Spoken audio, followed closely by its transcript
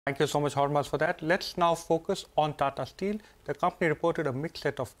Thank you so much, Hormaz, for that. Let's now focus on Tata Steel. The company reported a mixed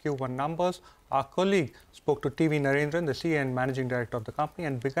set of Q1 numbers. Our colleague spoke to TV Narendran, the CEO and Managing Director of the company,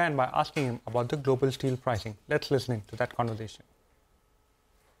 and began by asking him about the global steel pricing. Let's listen to that conversation.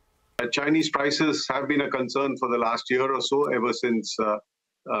 Chinese prices have been a concern for the last year or so, ever since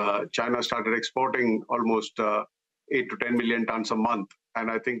China started exporting almost 8 to 10 million tons a month.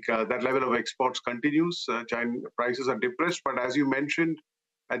 And I think that level of exports continues. Chinese prices are depressed, but as you mentioned,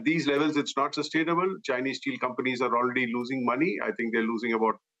 at these levels, it's not sustainable. Chinese steel companies are already losing money. I think they're losing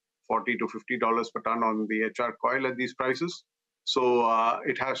about $40 to $50 per ton on the HR coil at these prices. So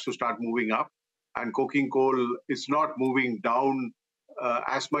it has to start moving up. And coking coal is not moving down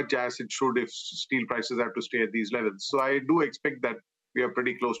as much as it should if steel prices have to stay at these levels. So I do expect that we are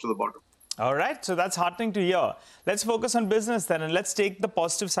pretty close to the bottom. All right, so that's heartening to hear. Let's focus on business then, and let's take the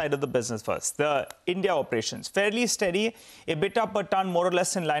positive side of the business first. The India operations, fairly steady, EBITDA per ton more or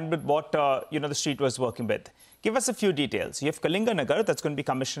less in line with what the street was working with. Give us a few details. You have Kalinganagar that's going to be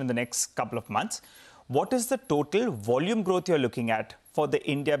commissioned in the next couple of months. What is the total volume growth you're looking at for the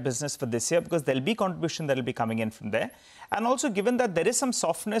India business for this year? Because there'll be contribution that will be coming in from there. And also, given that there is some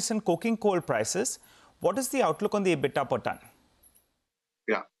softness in coking coal prices, what is the outlook on the EBITDA per ton?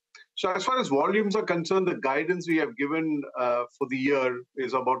 Yeah. So as far as volumes are concerned, the guidance we have given for the year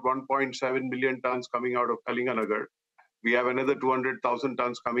is about 1.7 million tons coming out of Kalinganagar. We have another 200,000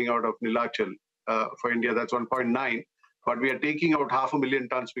 tons coming out of Nilachal. For India, that's 1.9. But we are taking out 500,000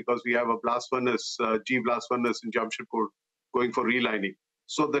 tons because we have a blast furnace, G blast furnace in Jamshedpur going for relining.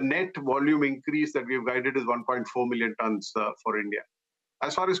 So the net volume increase that we have guided is 1.4 million tons for India.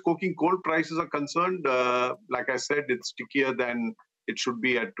 As far as coking coal prices are concerned, like I said, it's stickier than it should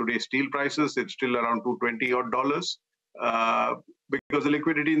be at today's steel prices. It's still around $220 because the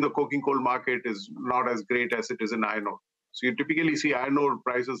liquidity in the coking coal market is not as great as it is in iron ore. So you typically see iron ore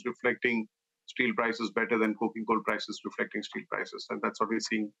prices reflecting steel prices better than coking coal prices reflecting steel prices. And that's what we're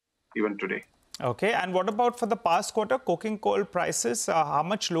seeing even today. Okay. And what about for the past quarter, coking coal prices? How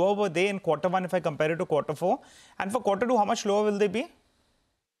much lower were they in quarter 1 if I compare it to quarter 4? And for quarter 2, how much lower will they be?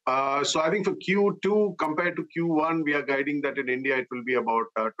 So I think for Q2 compared to Q1, we are guiding that in India it will be about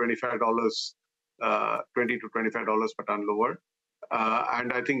 $25, $20 to $25 per ton lower.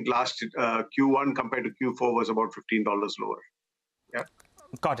 And I think last Q1 compared to Q4 was about $15 lower. Yeah.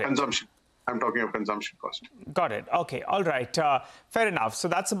 Got it. Consumption. I'm talking of consumption cost. Got it. Okay. All right. Fair enough. So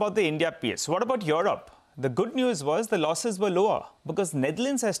that's about the India piece. What about Europe? The good news was the losses were lower because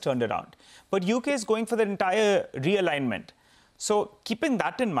Netherlands has turned around. But UK is going for the entire realignment. So keeping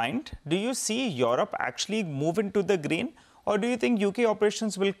that in mind, do you see Europe actually move into the green, or do you think UK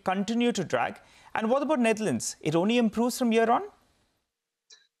operations will continue to drag? And what about Netherlands? It only improves from here on?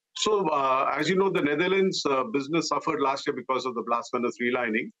 So as you know, the Netherlands business suffered last year because of the blast furnace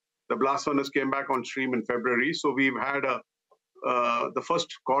relining. The blast furnace came back on stream in February. So we've had the first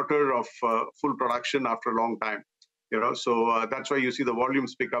quarter of full production after a long time. So that's why you see the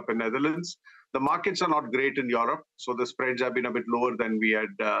volumes pick up in Netherlands. The markets are not great in Europe, so the spreads have been a bit lower than we had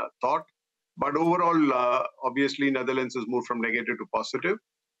thought. But overall, obviously, Netherlands has moved from negative to positive.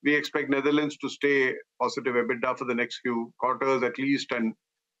 We expect Netherlands to stay positive EBITDA for the next few quarters at least and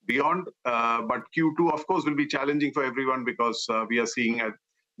beyond. But Q2, of course, will be challenging for everyone because we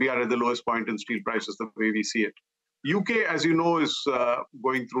are at the lowest point in steel prices the way we see it. UK, as you know, is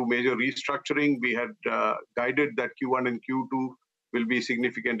going through major restructuring. We had guided that Q1 and Q2 will be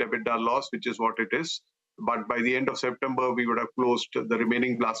significant EBITDA loss, which is what it is. But by the end of September, we would have closed the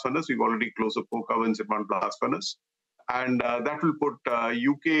remaining blast furnace. We've already closed the 4 ovens in 1 blast furnace. And that will put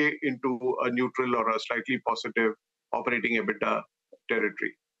UK into a neutral or a slightly positive operating EBITDA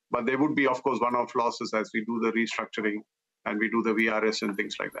territory. But there would be, of course, one-off losses as we do the restructuring and we do the VRS and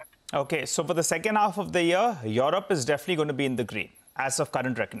things like that. Okay, so for the second half of the year, Europe is definitely going to be in the green, as of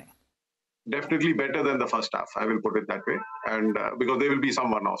current reckoning. Definitely better than the first half, I will put it that way. And because there will be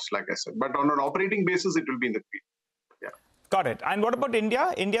some one-offs, like I said. But on an operating basis, it will be in the green. Yeah. Got it. And what about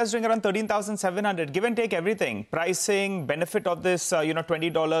India? India is doing around 13,700. Give and take everything. Pricing, benefit of this,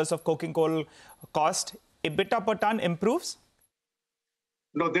 $20 of coking coal cost. EBITDA per ton improves?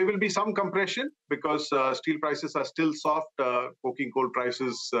 No, there will be some compression because steel prices are still soft. Coking coal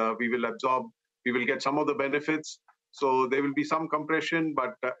prices, we will absorb. We will get some of the benefits. So there will be some compression.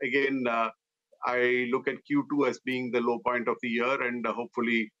 But again, I look at Q2 as being the low point of the year. And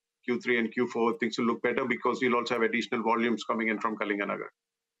hopefully Q3 and Q4, things will look better because we'll also have additional volumes coming in from Kalinganagar.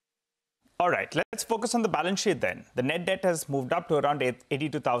 All right, let's focus on the balance sheet then. The net debt has moved up to around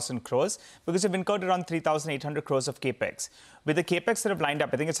 82,000 crores because you've incurred around 3,800 crores of capex. With the capex that have lined up,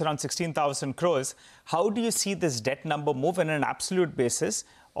 I think it's around 16,000 crores. How do you see this debt number move on an absolute basis?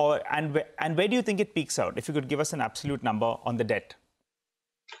 and where do you think it peaks out? If you could give us an absolute number on the debt.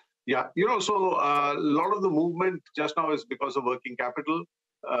 Yeah, so a lot of the movement just now is because of working capital.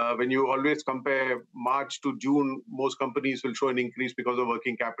 When you always compare March to June, most companies will show an increase because of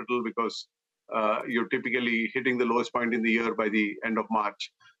working capital, because you're typically hitting the lowest point in the year by the end of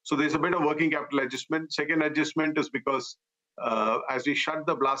March. So there's a bit of working capital adjustment. Second adjustment is because as we shut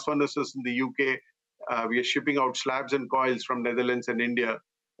the blast furnaces in the UK, we are shipping out slabs and coils from Netherlands and India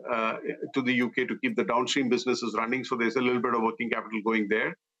to the UK to keep the downstream businesses running. So there's a little bit of working capital going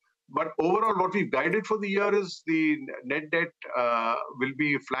there. But overall, what we've guided for the year is the net debt will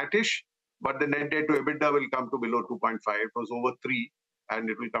be flattish, but the net debt to EBITDA will come to below 2.5. It was over 3, and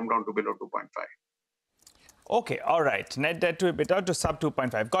it will come down to below 2.5. Okay, all right. Net debt to EBITDA to sub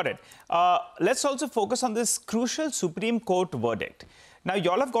 2.5. Got it. Let's also focus on this crucial Supreme Court verdict. Now, you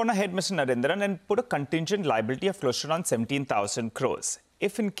all have gone ahead, Mr. Narendran, and put a contingent liability of close to around 17,000 crores.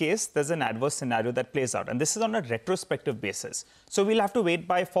 If in case there's an adverse scenario that plays out, and this is on a retrospective basis, so we'll have to wait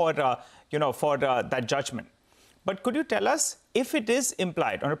for that judgment. But could you tell us, if it is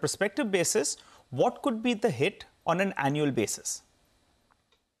implied on a prospective basis, what could be the hit on an annual basis?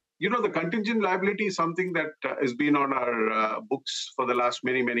 The contingent liability is something that has been on our books for the last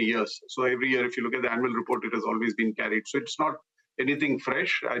many, many years. So every year, if you look at the annual report, it has always been carried. So it's not anything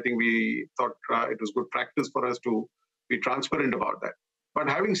fresh. I think we thought it was good practice for us to be transparent about that. But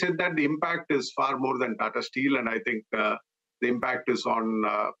having said that, the impact is far more than Tata Steel. And I think the impact is on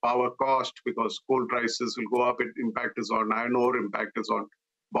power cost, because coal prices will go up. Impact is on iron ore. Impact is on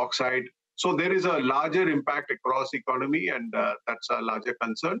bauxite. So there is a larger impact across the economy, and that's a larger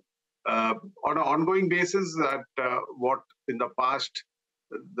concern. On an ongoing basis, that what in the past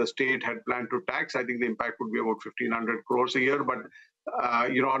the state had planned to tax, I think the impact would be about 1,500 crores a year. But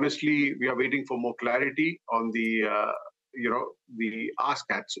honestly, we are waiting for more clarity on the ask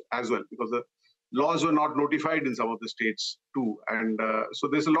as well, because the laws were not notified in some of the states too, and so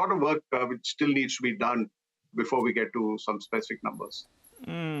there's a lot of work which still needs to be done before we get to some specific numbers.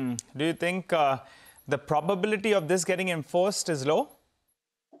 Do you think the probability of this getting enforced is low?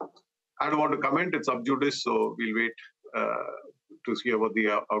 I don't want to comment. It's sub judice, so we'll wait to hear what the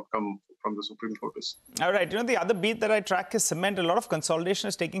outcome from the Supreme Court is. All right. The other beat that I track is cement. A lot of consolidation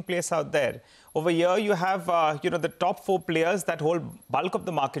is taking place out there. Over here, you have, the top 4 players that hold bulk of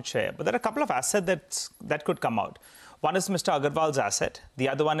the market share. But there are a couple of assets that could come out. One is Mr. Agarwal's asset. The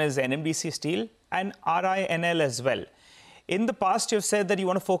other one is NMDC Steel and RINL as well. In the past, you've said that you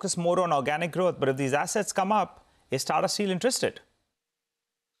want to focus more on organic growth. But if these assets come up, is Tata Steel interested?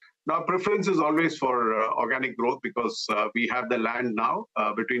 Now, preference is always for organic growth, because we have the land now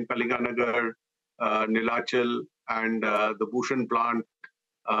between Kalinganagar, Nilachal, and the Bhushan plant.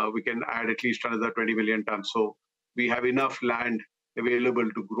 We can add at least another 20 million tons. So we have enough land available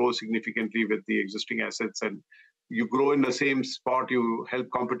to grow significantly with the existing assets. And you grow in the same spot, you help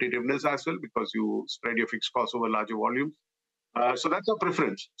competitiveness as well, because you spread your fixed costs over larger volumes. So that's our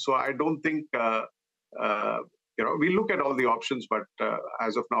preference. So I don't think we look at all the options, but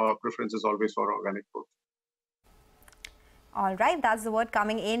as of now, our preference is always for organic growth. All right, that's the word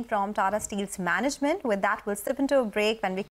coming in from Tata Steel's management. With that, we'll step into a break. When we